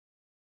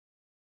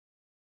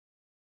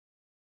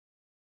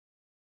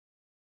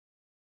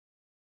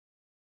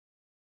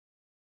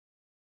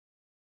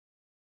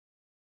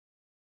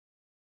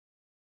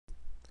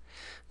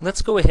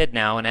Let's go ahead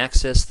now and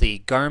access the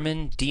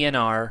Garmin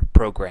DNR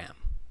program.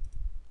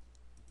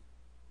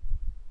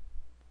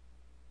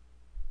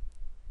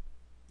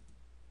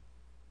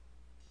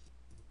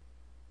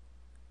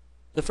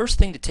 The first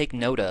thing to take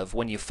note of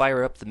when you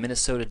fire up the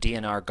Minnesota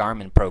DNR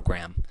Garmin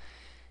program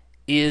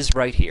is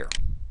right here.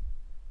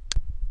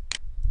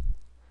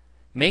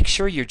 Make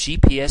sure your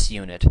GPS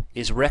unit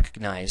is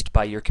recognized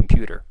by your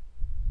computer.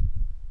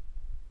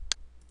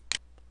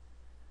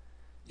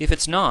 If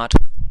it's not,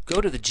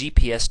 go to the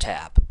GPS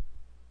tab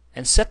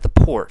and set the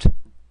port.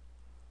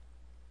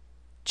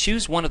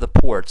 Choose one of the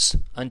ports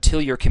until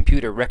your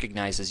computer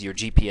recognizes your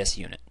GPS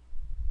unit.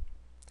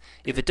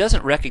 If it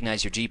doesn't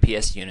recognize your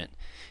GPS unit,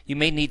 you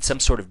may need some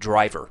sort of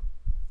driver.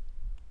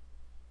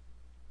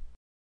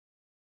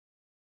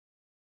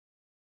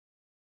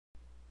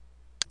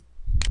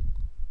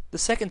 The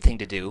second thing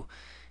to do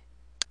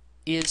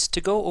is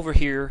to go over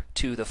here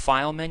to the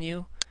File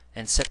menu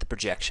and set the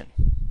projection.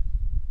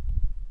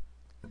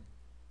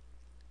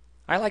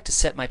 I like to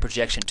set my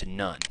projection to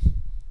none.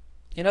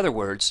 In other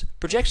words,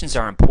 projections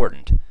are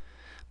important,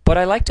 but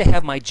I like to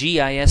have my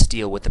GIS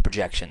deal with the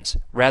projections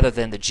rather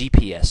than the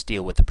GPS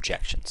deal with the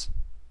projections.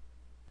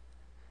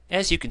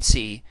 As you can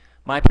see,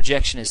 my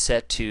projection is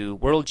set to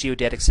World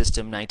Geodetic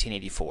System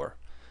 1984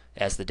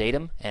 as the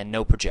datum and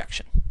no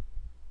projection.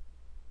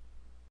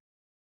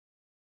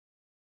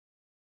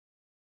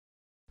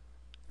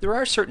 There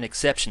are certain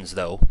exceptions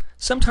though.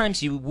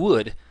 Sometimes you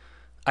would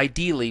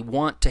ideally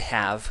want to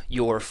have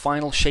your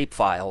final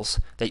shapefiles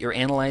that you're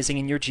analyzing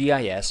in your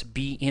GIS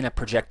be in a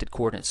projected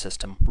coordinate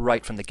system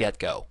right from the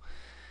get-go.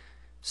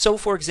 So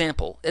for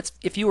example,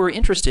 if you were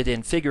interested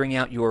in figuring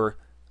out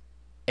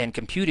and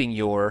computing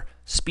your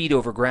speed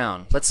over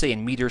ground, let's say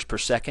in meters per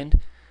second,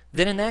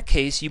 then in that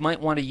case you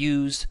might want to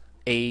use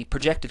a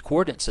projected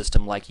coordinate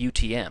system like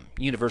UTM,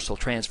 Universal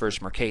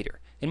Transverse Mercator.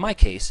 In my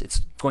case,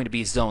 it's going to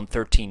be zone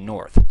 13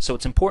 north, so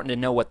it's important to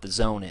know what the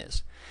zone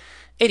is.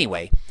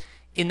 Anyway,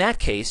 in that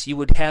case, you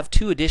would have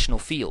two additional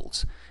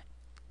fields,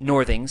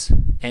 northings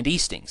and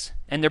eastings,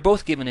 and they're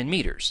both given in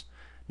meters.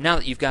 Now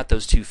that you've got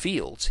those two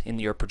fields in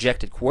your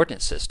projected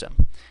coordinate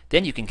system,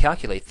 then you can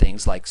calculate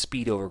things like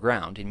speed over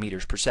ground in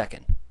meters per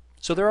second.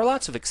 So there are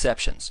lots of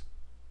exceptions.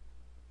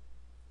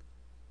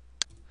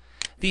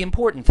 The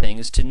important thing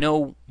is to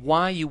know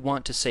why you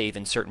want to save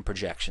in certain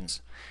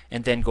projections,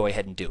 and then go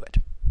ahead and do it.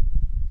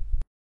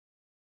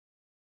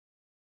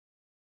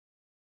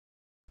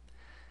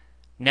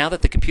 Now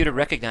that the computer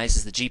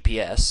recognizes the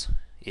GPS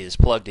is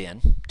plugged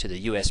in to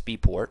the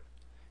USB port,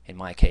 in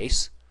my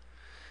case,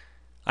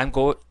 I'm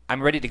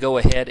ready to go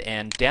ahead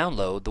and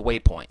download the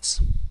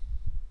waypoints.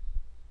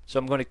 So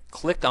I'm going to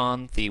click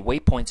on the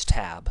Waypoints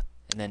tab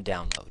and then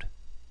download.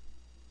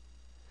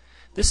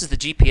 This is the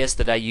GPS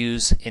that I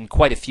use in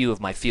quite a few of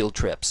my field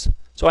trips.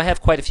 So I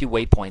have quite a few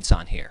waypoints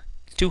on here,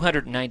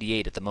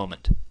 298 at the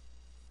moment.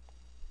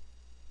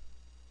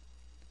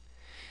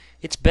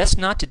 It's best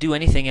not to do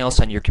anything else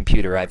on your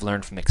computer, I've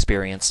learned from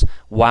experience,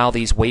 while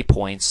these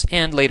waypoints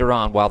and later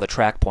on while the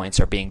track points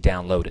are being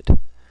downloaded.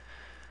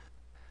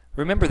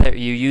 Remember that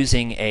you're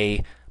using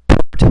a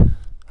port,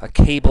 a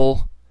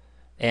cable,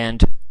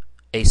 and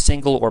a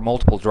single or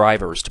multiple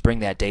drivers to bring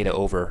that data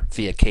over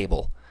via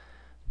cable.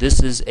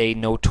 This is a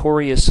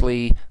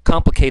notoriously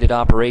complicated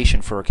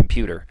operation for a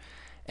computer,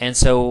 and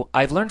so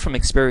I've learned from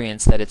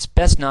experience that it's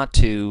best not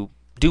to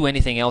do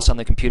anything else on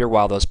the computer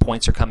while those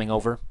points are coming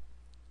over.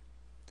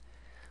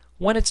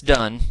 When it's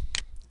done,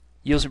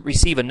 you'll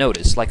receive a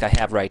notice like I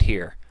have right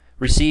here.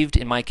 Received,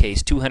 in my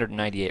case,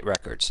 298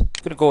 records. I'm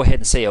going to go ahead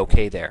and say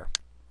OK there.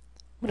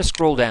 I'm going to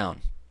scroll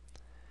down.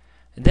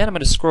 And then I'm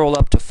going to scroll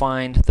up to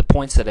find the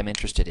points that I'm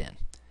interested in.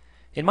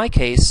 In my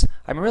case,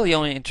 I'm really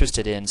only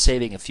interested in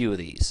saving a few of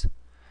these.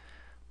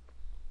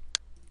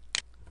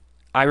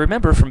 I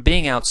remember from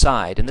being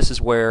outside, and this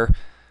is where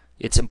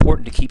it's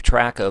important to keep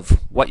track of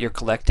what you're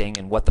collecting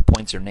and what the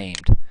points are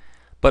named.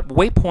 But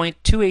waypoint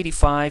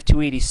 285,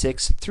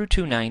 286 through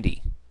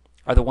 290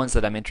 are the ones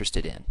that I'm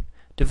interested in.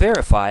 To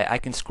verify, I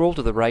can scroll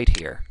to the right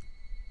here.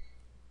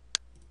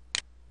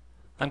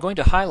 I'm going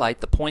to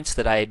highlight the points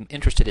that I'm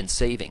interested in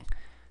saving.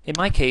 In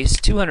my case,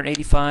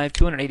 285,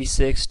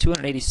 286,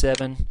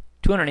 287,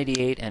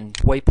 288, and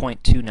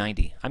waypoint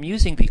 290. I'm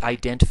using the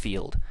ident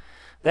field.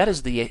 That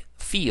is the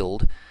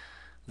field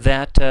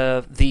that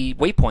the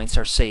waypoints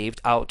are saved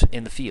out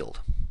in the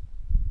field.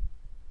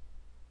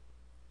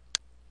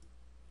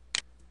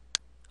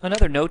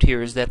 Another note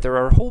here is that there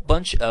are a whole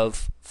bunch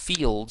of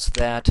fields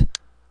that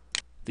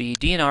the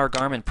DNR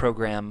Garmin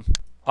program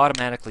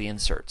automatically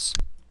inserts.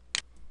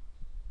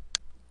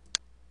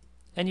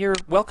 And you're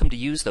welcome to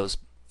use those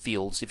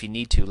fields if you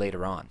need to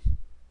later on.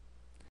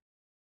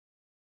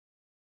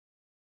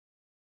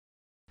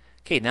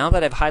 Okay, now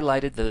that I've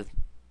highlighted the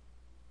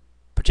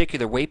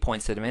particular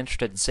waypoints that I'm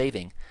interested in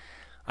saving,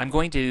 I'm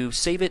going to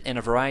save it in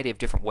a variety of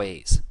different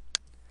ways.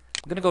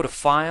 I'm going to go to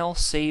File,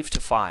 Save to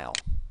File.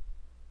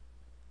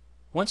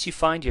 Once you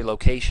find your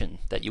location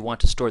that you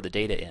want to store the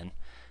data in,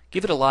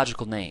 give it a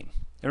logical name,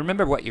 and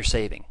remember what you're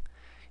saving.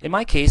 In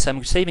my case,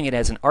 I'm saving it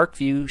as an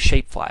ArcView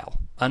shapefile,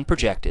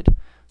 unprojected,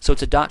 so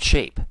it's a dot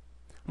shape.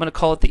 I'm going to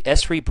call it the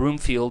Esri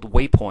Broomfield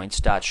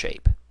waypoints dot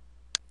shape.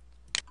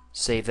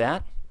 Save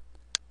that.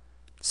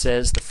 It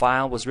says the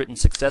file was written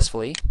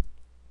successfully.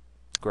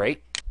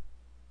 Great.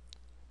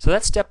 So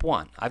that's step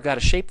one. I've got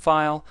a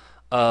shapefile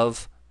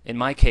of, in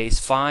my case,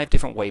 5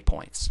 different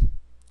waypoints.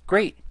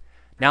 Great.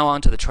 Now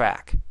on to the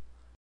track.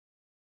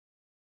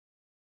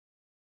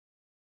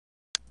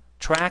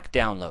 Track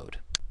download.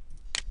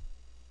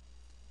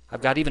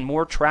 I've got even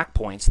more track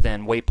points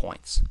than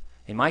waypoints.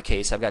 In my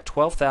case, I've got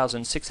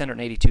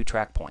 12,682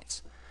 track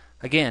points.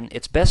 Again,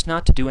 it's best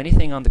not to do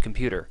anything on the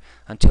computer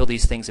until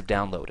these things have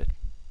downloaded.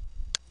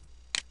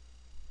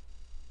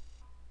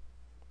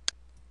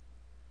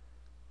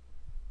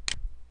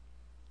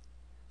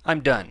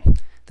 I'm done.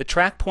 The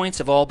track points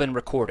have all been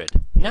recorded.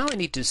 Now I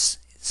need to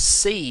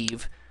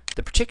save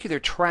the particular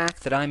track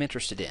that I'm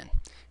interested in.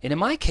 And in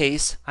my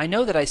case, I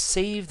know that I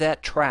saved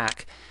that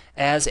track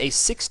as a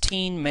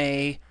 16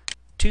 May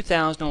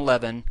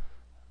 2011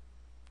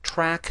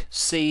 track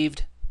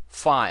saved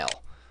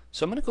file.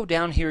 So I'm going to go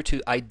down here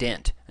to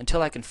ident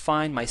until I can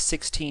find my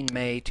 16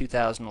 May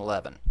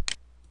 2011.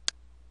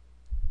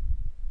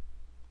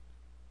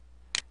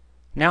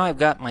 Now I've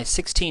got my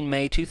 16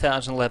 May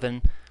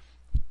 2011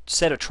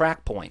 set of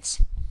track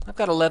points. I've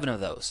got 11 of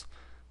those.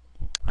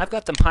 I've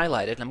got them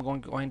highlighted. I'm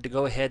going to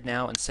go ahead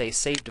now and say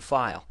save to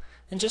file.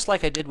 And just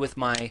like I did with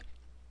my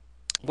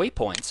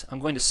waypoints, I'm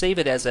going to save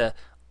it as a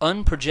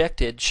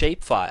unprojected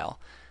shapefile.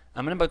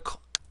 I'm going to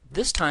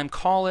this time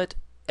call it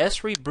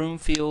Esri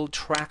Broomfield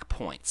track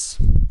points,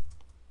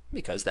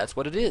 because that's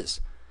what it is.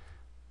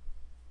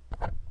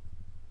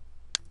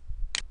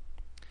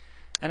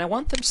 And I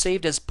want them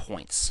saved as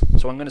points,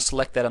 so I'm going to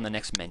select that on the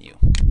next menu.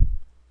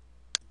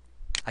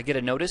 I get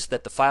a notice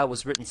that the file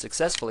was written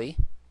successfully.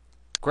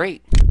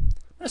 Great. I'm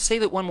going to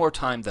save it one more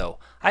time though.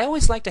 I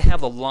always like to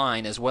have the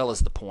line as well as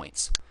the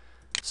points.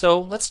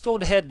 So let's go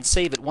ahead and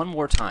save it one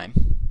more time.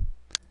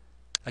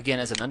 Again,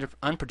 as an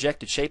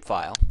unprojected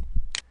shapefile.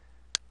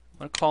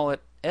 I'm going to call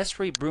it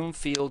Esri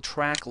Broomfield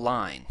track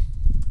line.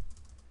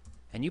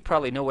 And you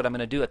probably know what I'm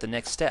going to do at the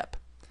next step.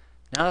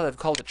 Now that I've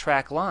called it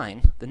track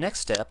line, the next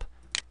step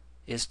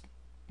is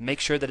make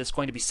sure that it's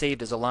going to be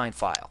saved as a line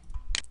file.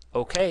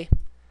 Okay.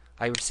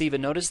 I receive a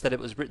notice that it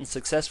was written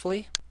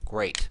successfully.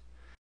 Great.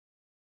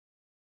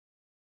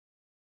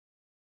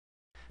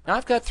 Now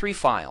I've got 3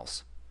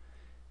 files.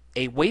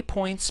 A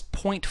waypoints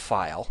point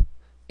file,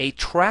 a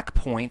track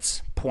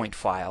points point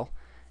file,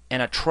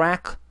 and a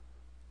track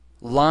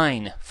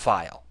line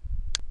file.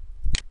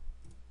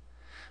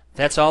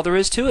 That's all there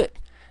is to it.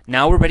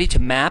 Now we're ready to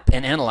map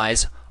and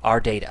analyze our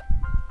data.